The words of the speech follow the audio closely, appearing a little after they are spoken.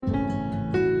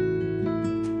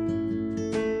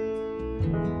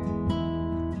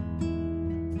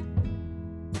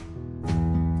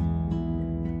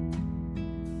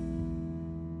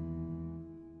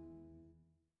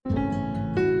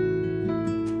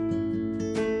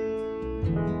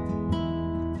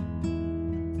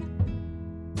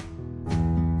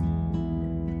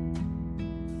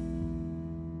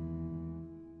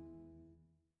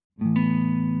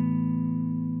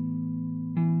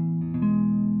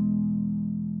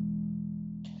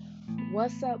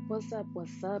What's up? What's up,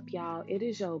 y'all? It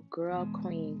is your girl,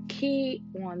 Queen Key,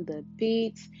 on the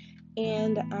beats.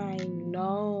 And I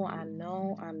know,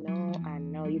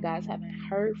 you guys haven't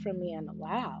heard from me in a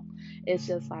while. It's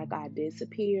just like I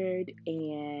disappeared,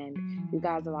 and you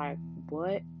guys are like,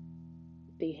 what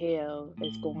the hell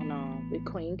is going on with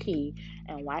Queen Key?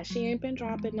 And why she ain't been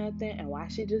dropping nothing? And why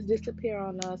she just disappeared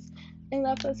on us and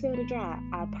left us here to dry?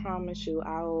 I promise you,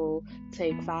 I will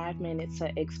take 5 minutes to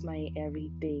explain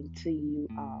everything to you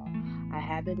all. I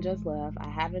haven't just left. I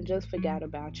haven't just forgot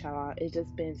about y'all. It's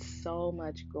just been so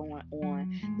much going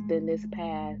on within this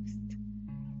past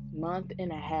month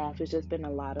and a half. It's just been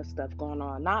a lot of stuff going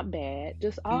on. Not bad,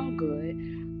 just all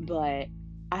good. But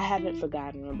I haven't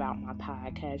forgotten about my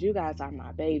podcast. You guys are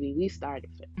my baby. We started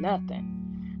for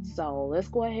nothing. So let's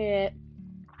go ahead.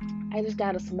 I just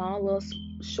got a small little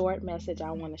short message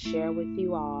I want to share with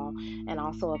you all, and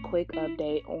also a quick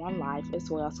update on life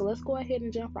as well. So let's go ahead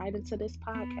and jump right into this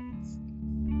podcast.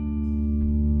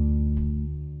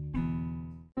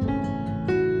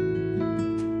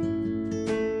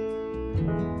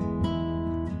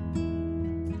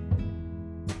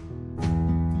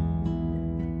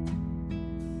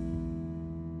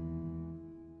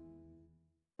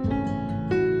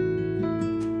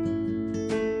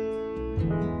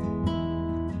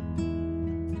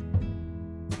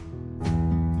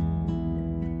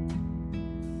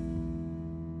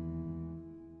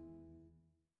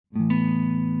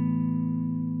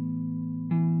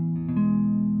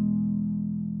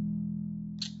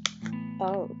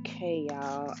 Okay,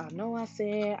 y'all. I know I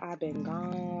said I've been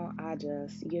gone. I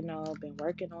just, been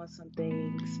working on some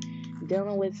things,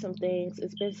 dealing with some things.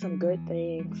 It's been some good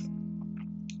things.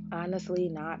 Honestly,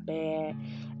 not bad.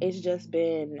 It's just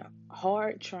been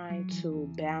hard trying to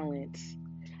balance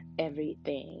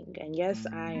everything. And yes,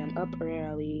 I am up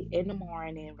early in the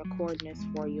morning recording this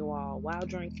for you all while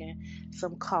drinking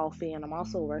some coffee. And I'm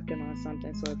also working on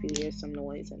something. So if you hear some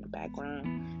noise in the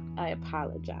background, I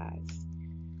apologize.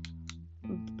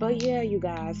 But yeah, you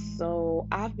guys, so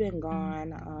I've been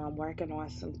gone working on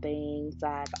some things.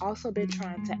 I've also been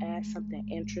trying to add something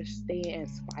interesting and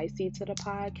spicy to the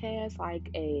podcast, like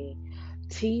a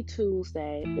Tea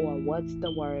Tuesday or What's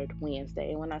the Word Wednesday.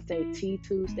 And when I say Tea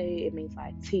Tuesday, it means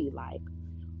like tea, like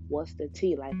what's the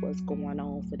tea, like what's going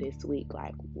on for this week,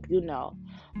 like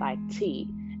like tea.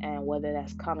 And whether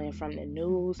that's coming from the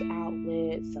news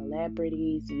outlets,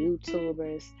 celebrities,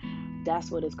 YouTubers, that's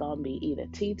what it's gonna be, either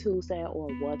Tea Tuesday or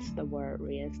What's the Word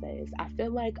Wednesdays. I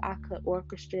feel like I could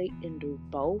orchestrate and do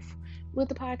both with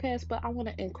the podcast, but I want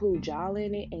to include y'all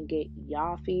in it and get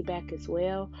y'all feedback as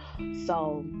well.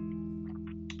 So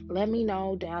let me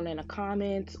know down in the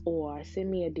comments or send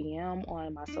me a DM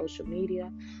on my social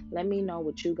media. Let me know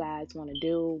what you guys want to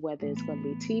do, whether it's going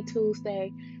to be Tea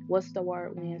Tuesday, What's the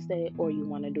Word Wednesday, or you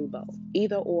want to do both.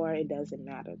 Either or, it doesn't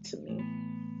matter to me.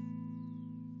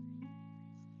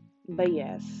 But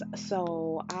yes,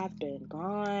 so I've been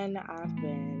gone.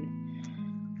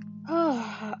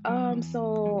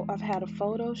 So I've had a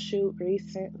photo shoot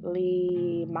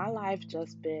recently. My life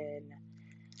just been,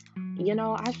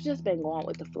 I've just been going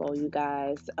with the flow, you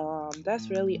guys. That's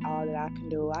really all that I can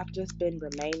do. I've just been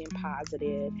remaining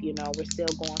positive. We're still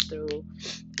going through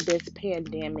this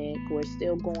pandemic. We're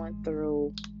still going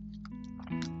through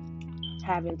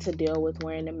having to deal with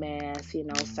wearing a mask,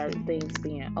 certain things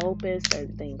being open,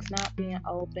 certain things not being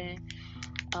open.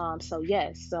 So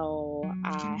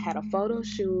I had a photo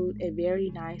shoot, a very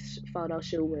nice photo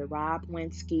shoot with Rob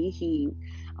Winsky. He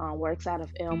works out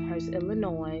of Elmhurst,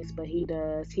 Illinois, but he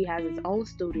has his own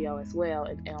studio as well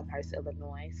in Elmhurst,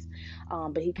 Illinois.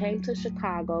 But he came to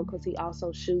Chicago because he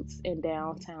also shoots in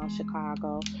downtown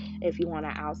Chicago if you want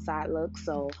an outside look.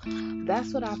 So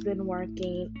that's what I've been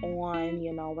working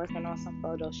on, working on some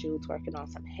photo shoots, working on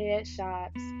some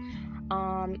headshots.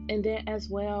 And then as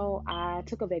well, I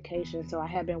took a vacation, so I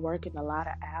had been working a lot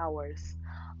of hours,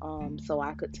 so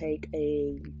I could take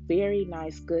a very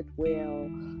nice, good, well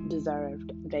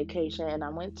deserved vacation. And I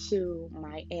went to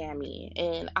Miami,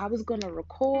 and I was gonna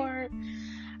record,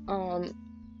 um,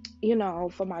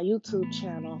 for my YouTube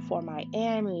channel for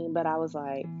Miami, but I was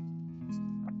like,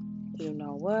 you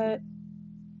know what?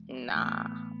 Nah,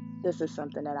 this is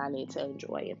something that I need to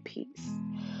enjoy in peace.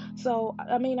 So,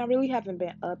 I mean, I really haven't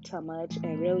been up to much,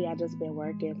 and really, I just been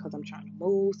working because I'm trying to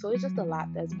move. So, it's just a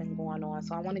lot that's been going on.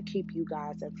 So, I want to keep you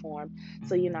guys informed.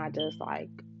 So, you're not just like,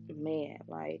 man,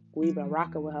 like we've been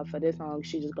rocking with her for this long,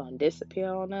 she's just gonna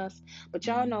disappear on us. But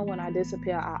y'all know when I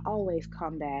disappear, I always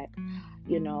come back,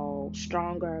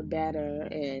 stronger, better,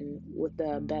 and with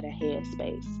a better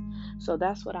headspace. So,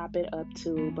 that's what I've been up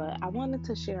to. But I wanted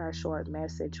to share a short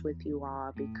message with you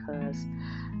all because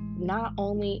not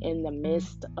only in the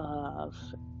midst of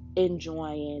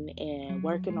enjoying and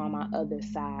working on my other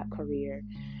side career,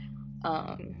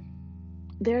 um,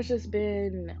 there's just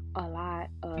been a lot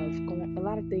of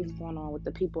things going on with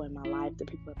the people in my life, the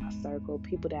people in my circle,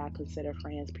 people that I consider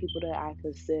friends, people that I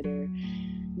consider,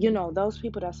 those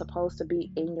people that's supposed to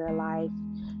be in your life,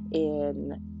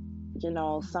 and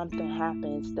something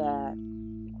happens that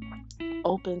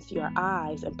opens your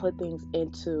eyes and put things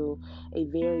into a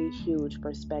very huge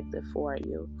perspective for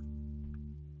you.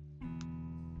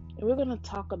 And we're going to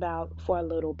talk about for a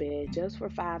little bit, just for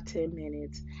 5-10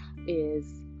 minutes, is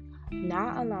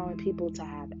not allowing people to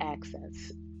have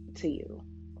access to you.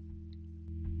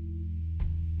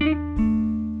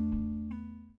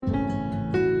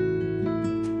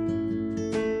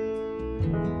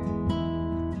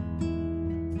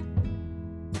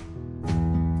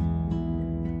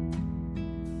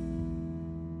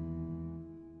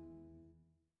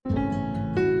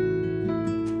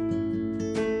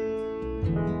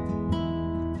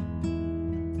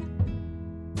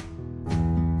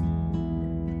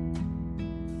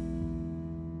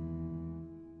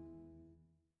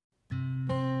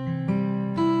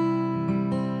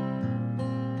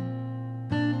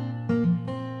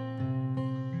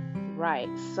 Right.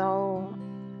 So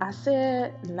I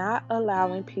said not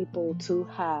allowing people to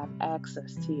have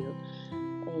access to you.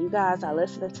 And you guys are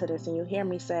listening to this and you hear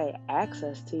me say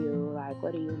access to you. Like,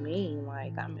 what do you mean?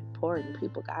 Like, I'm important.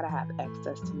 People got to have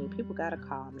access to me. People got to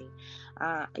call me.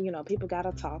 People got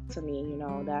to talk to me.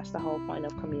 That's the whole point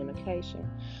of communication.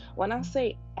 When I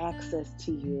say access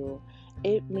to you,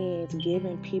 it means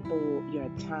giving people your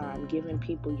time, giving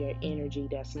people your energy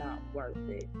that's not worth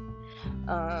it.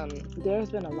 There's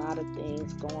been a lot of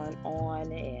things going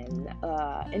on,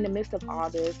 and in the midst of all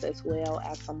this, as well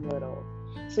as some little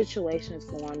situations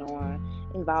going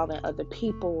on involving other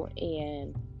people,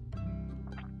 and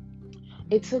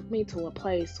it took me to a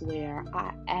place where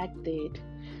I acted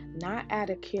not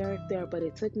out of character, but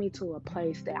it took me to a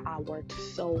place that I worked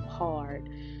so hard,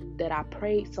 that I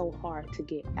prayed so hard to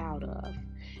get out of.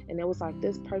 And it was like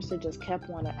this person just kept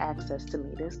wanting access to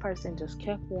me. This person just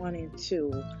kept wanting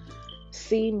to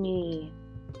see me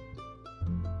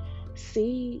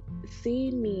see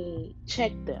me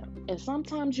check them. And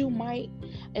sometimes you might,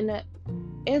 in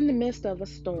the midst of a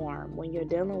storm, when you're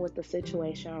dealing with the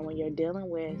situation, or when you're dealing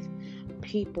with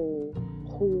people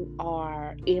who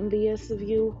are envious of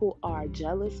you, who are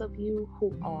jealous of you,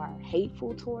 who are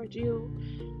hateful towards you,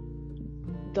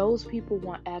 those people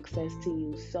want access to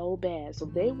you so bad, so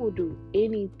they will do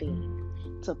anything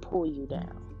to pull you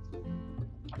down.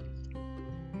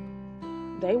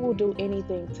 They will do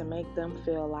anything to make them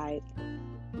feel like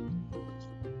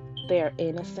they're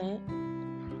innocent,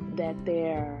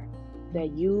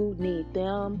 that you need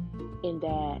them, and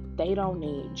that they don't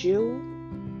need you.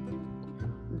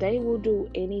 They will do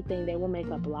anything. They will make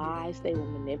up lies. They will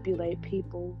manipulate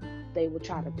people. They will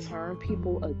try to turn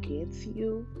people against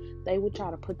you. They will try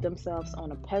to put themselves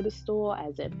on a pedestal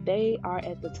as if they are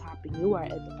at the top and you are at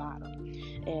the bottom.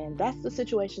 And that's the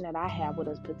situation that I have with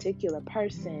a particular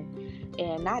person.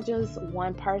 And not just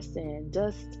one person,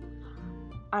 just,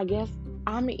 I guess,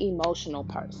 I'm an emotional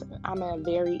person. I'm a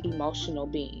very emotional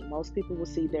being. Most people will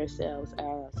see themselves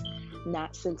as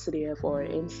not sensitive or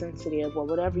insensitive or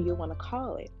whatever you want to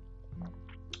call it.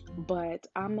 But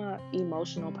I'm an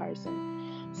emotional person.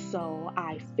 So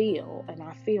I feel, and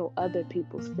I feel other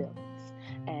people's feelings.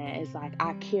 And it's like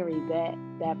I carry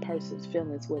that person's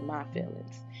feelings with my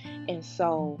feelings. And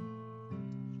so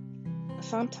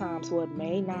sometimes what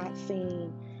may not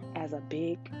seem as a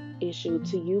big issue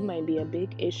to you may be a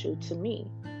big issue to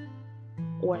me.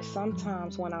 Or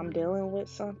sometimes when I'm dealing with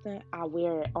something, I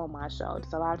wear it on my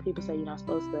shoulders. A lot of people say you're not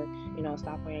supposed to,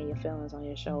 stop wearing your feelings on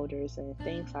your shoulders and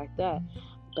things like that.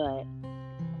 But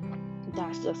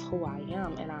that's just who I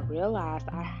am. And I realized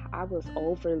I was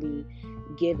overly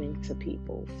giving to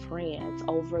people, friends,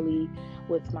 overly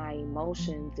with my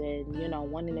emotions and,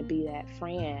 wanting to be that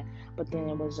friend. But then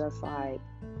it was just like,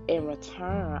 in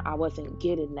return, I wasn't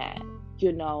getting that,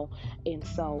 and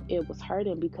so it was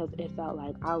hurting because it felt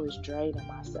like I was draining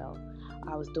myself.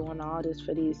 I was doing all this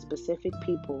for these specific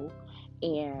people,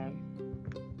 and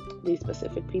these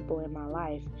specific people in my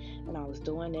life, and I was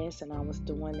doing this and I was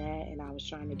doing that, and I was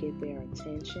trying to get their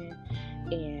attention,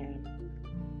 and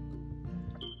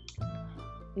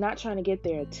not trying to get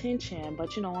their attention,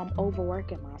 but I'm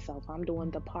overworking myself. I'm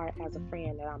doing the part as a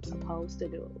friend that I'm supposed to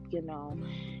do,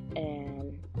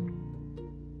 and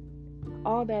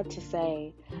all that to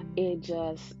say, it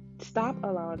just Stop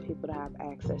allowing people to have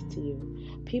access to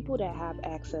you. People that have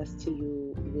access to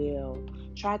you will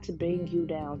try to bring you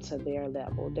down to their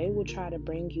level. They will try to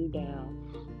bring you down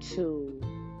to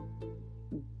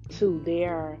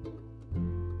their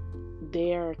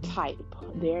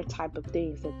type of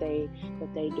things that they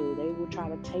do. They will try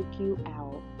to take you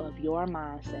out of your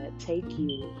mindset,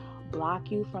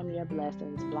 block you from your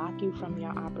blessings, block you from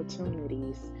your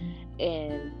opportunities,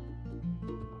 and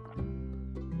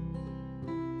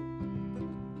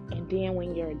then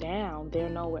when you're down, they're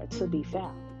nowhere to be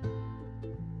found.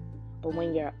 But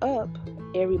when you're up,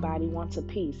 everybody wants a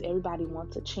piece, everybody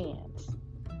wants a chance.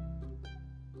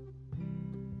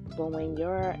 But when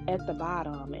you're at the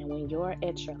bottom and when you're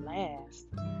at your last,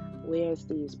 where's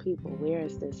these people? Where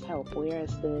is this help? Where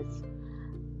is this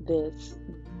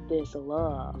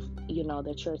love,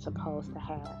 that you're supposed to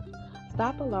have?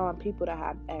 Stop allowing people to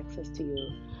have access to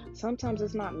you. Sometimes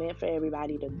it's not meant for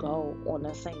everybody to go on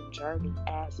the same journey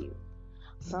as you.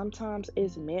 Sometimes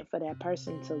it's meant for that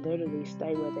person to literally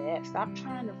stay where they're at. Stop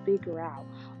trying to figure out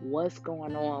what's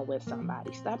going on with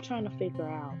somebody. Stop trying to figure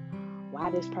out why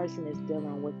this person is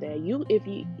dealing with that. If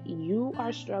you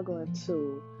are struggling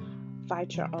to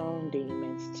fight your own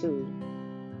demons, to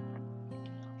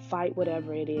fight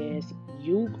whatever it is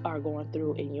you are going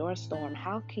through in your storm,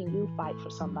 how can you fight for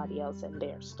somebody else in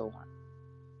their storm?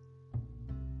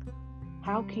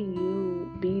 How can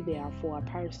you be there for a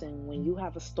person when you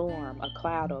have a storm, a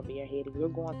cloud over your head, and you're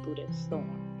going through this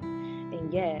storm?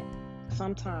 And yet,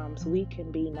 sometimes we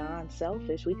can be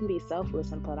non-selfish. We can be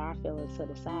selfless and put our feelings to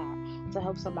the side to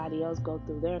help somebody else go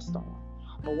through their storm.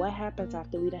 But what happens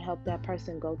after we done help that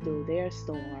person go through their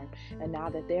storm, and now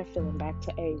that they're feeling back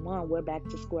to A1, we're back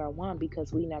to square one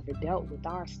because we never dealt with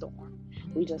our storm.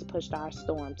 We just pushed our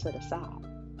storm to the side.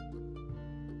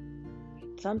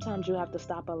 Sometimes you have to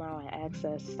stop allowing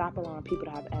people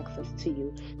to have access to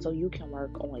you so you can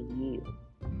work on you.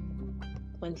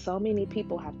 When so many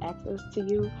people have access to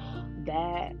you,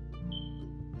 that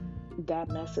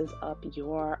messes up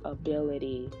your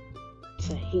ability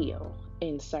to heal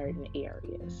in certain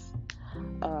areas.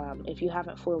 If you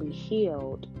haven't fully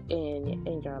healed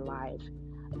in your life,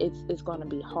 it's going to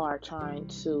be hard trying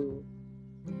to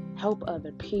help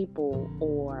other people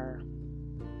or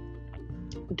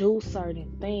do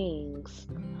certain things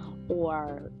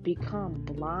or become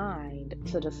blind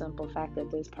to the simple fact that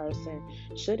this person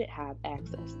shouldn't have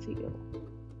access to you,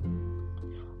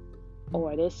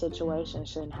 or this situation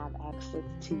shouldn't have access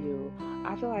to you.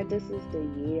 I feel like this is the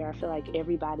year. I feel like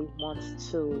everybody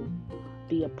wants to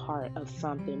be a part of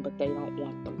something, but they don't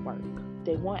want the work.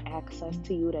 They want access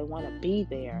to you. They want to be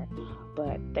there,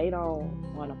 but they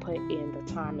don't want to put in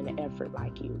the time and the effort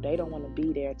like you. They don't want to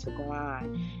be there to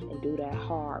grind and do that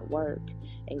hard work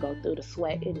and go through the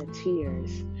sweat and the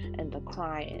tears and the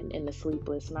crying and the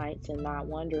sleepless nights and not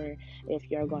wondering if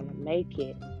you're going to make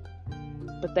it.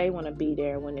 But they want to be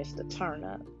there when it's the turn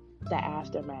up, the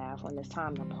aftermath, when it's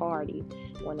time to party,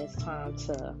 when it's time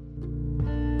to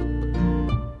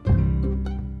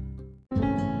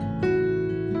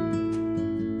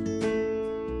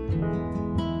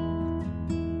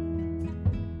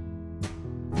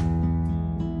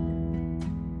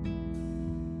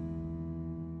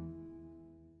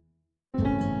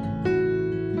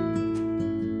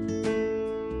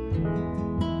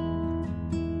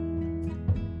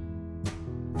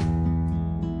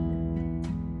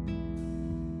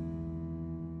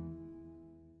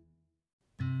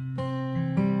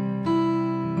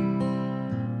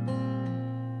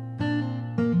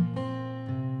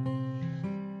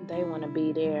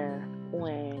be there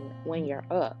when you're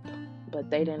up, but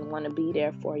they didn't want to be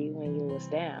there for you when you was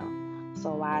down.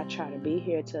 So I try to be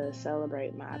here to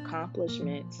celebrate my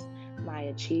accomplishments, my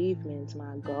achievements,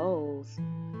 my goals,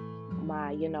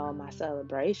 my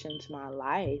celebrations, my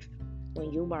life,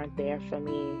 when you weren't there for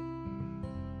me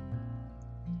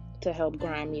to help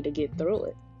grind me to get through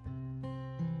it.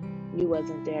 You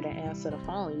wasn't there to answer the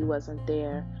phone. You wasn't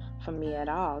there for me at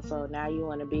all. So now you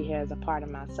want to be here as a part of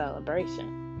my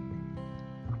celebration.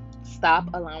 Stop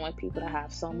allowing people to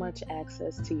have so much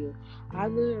access to you. I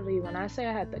literally, when I say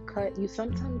I had to cut you,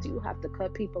 sometimes you have to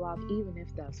cut people off even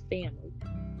if that's family.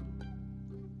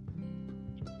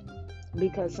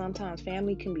 Because sometimes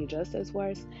family can be just as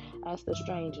worse as the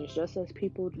strangers, just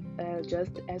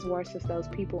as worse as those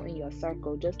people in your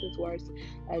circle, just as worse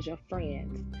as your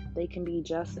friends. They can be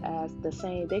just as the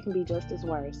same. They can be just as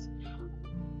worse,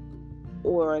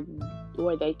 or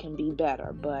they can be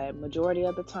better, but majority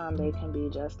of the time they can be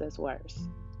just as worse.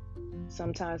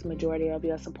 Sometimes majority of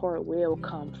your support will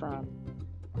come from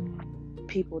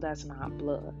people that's not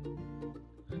blood,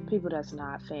 people that's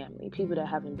not family, people that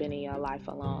haven't been in your life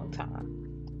a long time.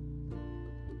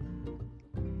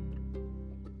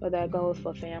 But that goes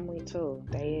for family too.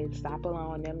 They stop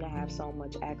allowing them to have so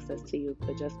much access to you.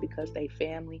 But just because they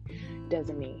family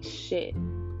doesn't mean shit.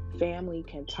 Family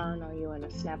can turn on you in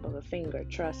a snap of a finger.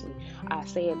 Trust me. I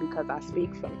say it because I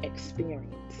speak from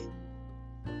experience.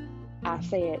 I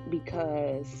say it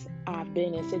because I've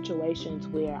been in situations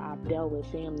where I've dealt with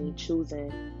family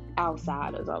choosing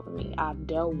outsiders over me. I've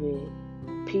dealt with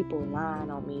people lying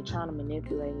on me, trying to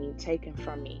manipulate me, taking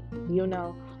from me,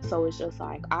 So it's just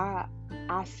like I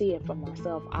see it for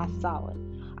myself. I saw it.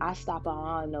 I stop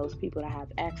allowing those people to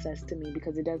have access to me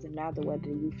because it doesn't matter whether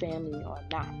you family or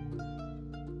not.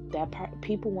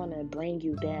 People want to bring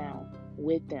you down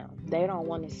with them. They don't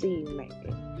want to see you make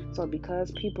it. So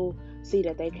because people see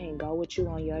that they can't go with you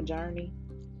on your journey,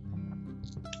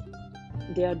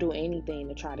 they'll do anything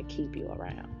to try to keep you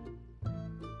around.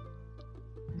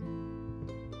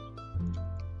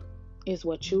 It's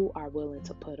what you are willing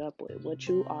to put up with, what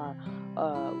you are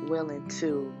willing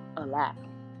to allow.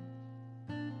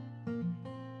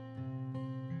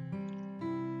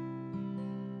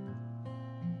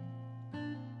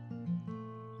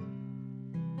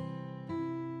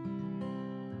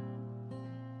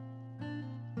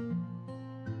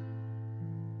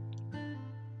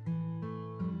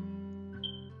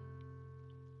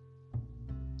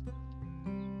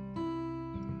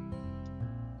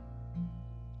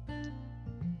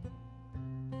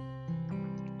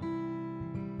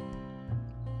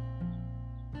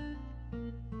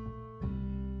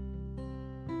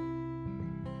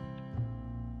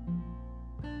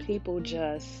 People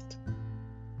just,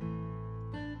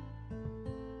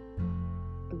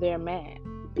 they're mad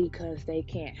because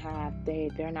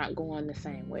they're not going the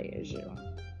same way as you.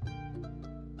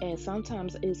 And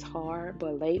sometimes it's hard,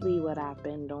 but lately what I've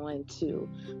been doing to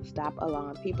stop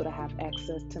allowing people to have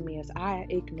access to me is I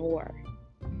ignore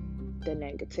the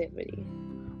negativity.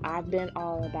 I've been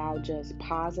all about just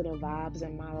positive vibes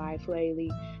in my life lately,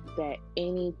 that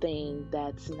anything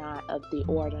that's not of the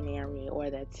ordinary or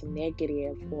that's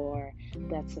negative or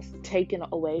that's taken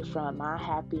away from my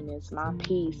happiness, my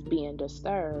peace being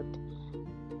disturbed,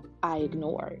 I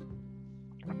ignore it.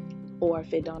 Or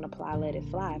if it don't apply, let it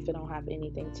fly. If it don't have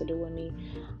anything to do with me,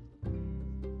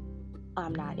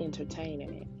 I'm not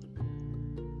entertaining it.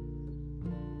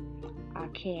 I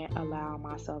can't allow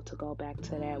myself to go back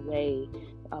to that way,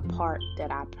 a part that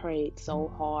I prayed so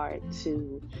hard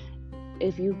to.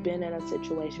 If you've been in a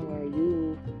situation where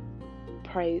you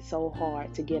prayed so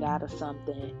hard to get out of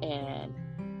something and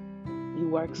you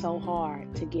work so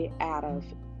hard to get out of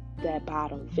that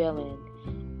bottom feeling,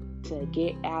 to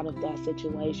get out of that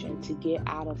situation, to get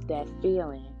out of that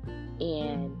feeling,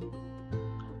 and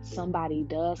somebody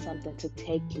does something to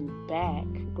take you back,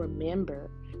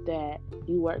 remember that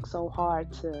you work so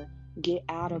hard to get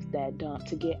out of that dump,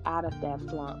 to get out of that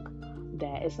flunk,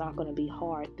 that it's not going to be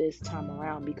hard this time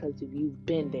around because you've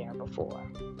been there before.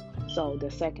 So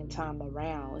the second time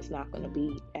around, it's not going to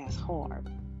be as hard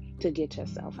to get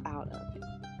yourself out of it.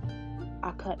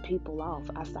 I cut people off.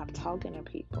 I stop talking to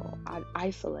people. I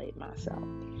isolate myself.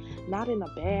 Not in a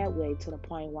bad way to the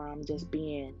point where I'm just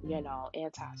being,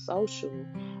 antisocial,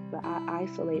 but I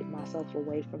isolate myself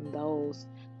away from those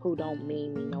who don't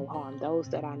mean me no harm, those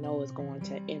that I know is going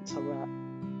to interrupt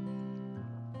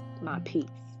my peace.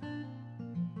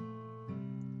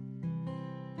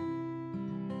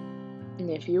 And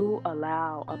if you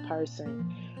allow a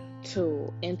person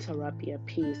to interrupt your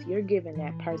peace, you're giving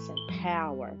that person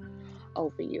power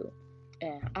over you.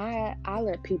 And I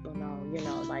let people know,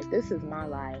 like, this is my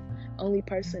life. Only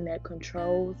person that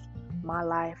controls my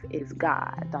life is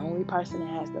God. The only person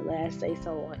that has the last say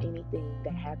so on anything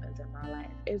that happens in my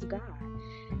life is God.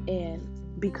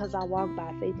 And because I walk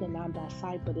by faith and not by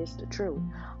sight, but it's the truth.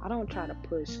 I don't try to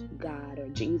push God or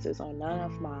Jesus on none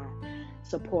of my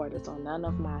supporters, on none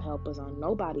of my helpers, on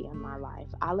nobody in my life.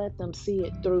 I let them see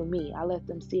it through me. I let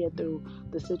them see it through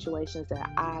the situations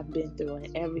that I've been through.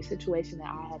 And every situation that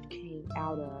I have came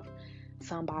out of,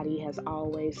 somebody has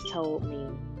always told me,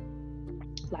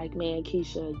 like, man,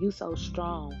 Keisha, you so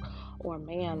strong. Or,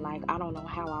 man, like, I don't know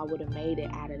how I would have made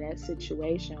it out of that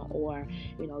situation. Or,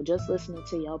 just listening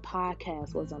to your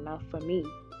podcast was enough for me.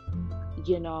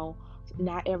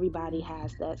 Not everybody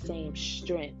has that same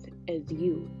strength as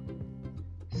you.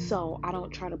 So I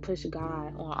don't try to push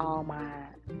God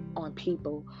on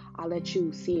people. I let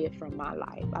you see it from my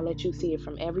life. I let you see it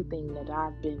from everything that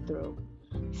I've been through.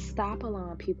 Stop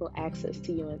allowing people access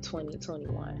to you in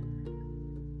 2021.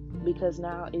 Because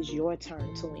now is your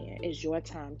turn to win. It's your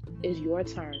time. It's your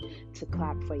turn to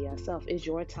clap for yourself. It's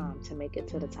your time to make it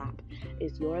to the top.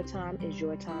 It's your time, it's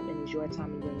your time, and it's your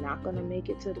time. And you're not going to make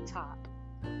it to the top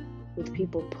with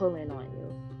people pulling on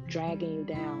you, dragging you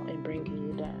down and bringing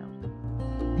you down.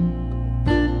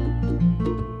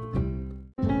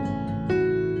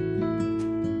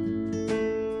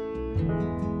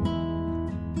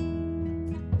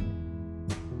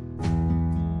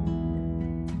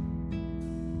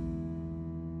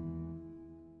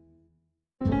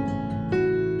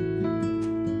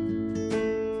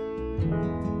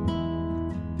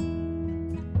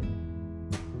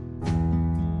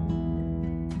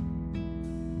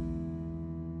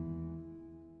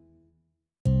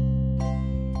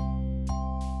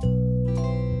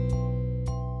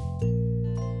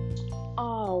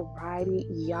 Alrighty,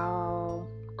 y'all,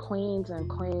 queens and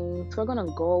queens, we're gonna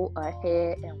go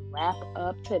ahead and wrap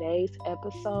up today's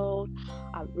episode.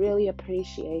 I really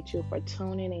appreciate you for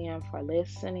tuning in, for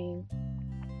listening,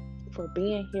 for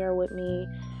being here with me.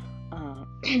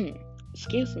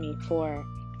 Excuse me, for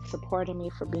supporting me,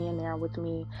 for being there with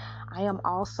me. I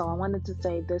wanted to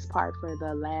say this part for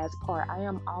the last part. I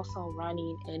am also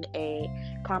running in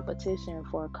a competition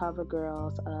for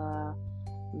CoverGirl's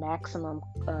maximum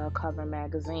cover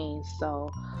magazine.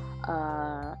 So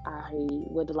I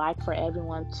would like for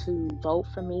everyone to vote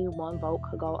for me. One vote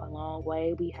could go a long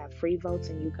way. We have free votes,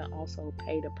 and you can also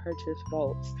pay to purchase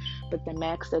votes, but the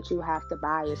max that you have to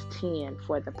buy is 10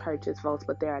 for the purchase votes,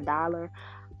 but they're $1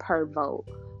 per vote.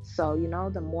 So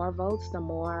the more votes, the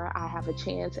more I have a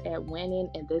chance at winning,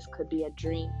 and this could be a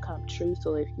dream come true.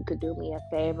 So if you could do me a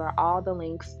favor, all the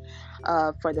links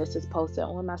for this is posted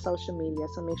on my social media,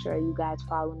 so make sure you guys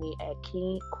follow me at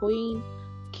the queen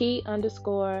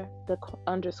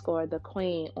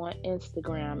on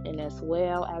Instagram, and as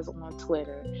well as on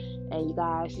Twitter. And you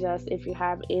guys, just if you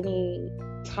have any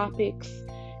topics,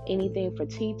 anything for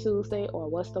Tea Tuesday or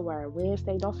what's the word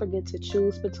Wednesday, don't forget to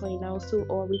choose between those two,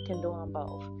 or we can do them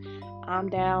both. I'm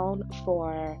down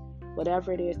for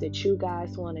whatever it is that you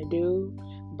guys want to do,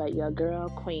 but your girl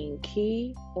Queen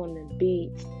Key on the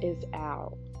beats is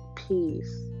out.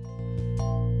 Peace.